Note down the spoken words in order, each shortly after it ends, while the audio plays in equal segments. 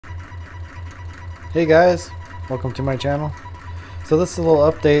Hey guys, welcome to my channel. So this is a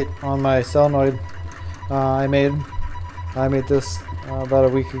little update on my solenoid I made this about a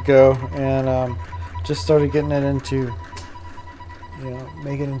week ago, and just started getting it into,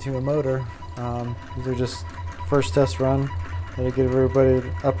 make it into a motor. These are just first test run. Gotta give everybody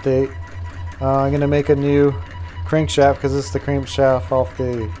an update. I'm gonna make a new crankshaft because this is the crankshaft off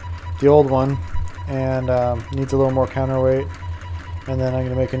the old one, and needs a little more counterweight. And then I'm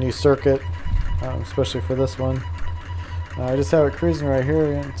gonna make a new circuit. Especially for this one. I just have it cruising right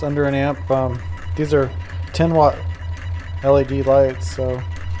here. It's under an amp. These are 10-watt LED lights, so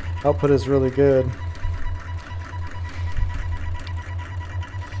output is really good.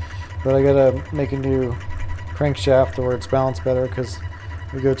 But I gotta make a new crankshaft where it's balanced better, because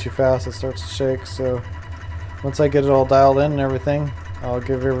if we go too fast it starts to shake. So once I get it all dialed in and everything, I'll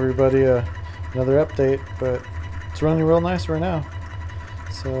give everybody another update. But it's running real nice right now.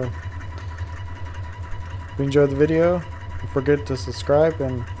 So if you enjoyed the video, don't forget to subscribe,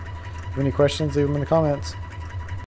 and if you have any questions, leave them in the comments.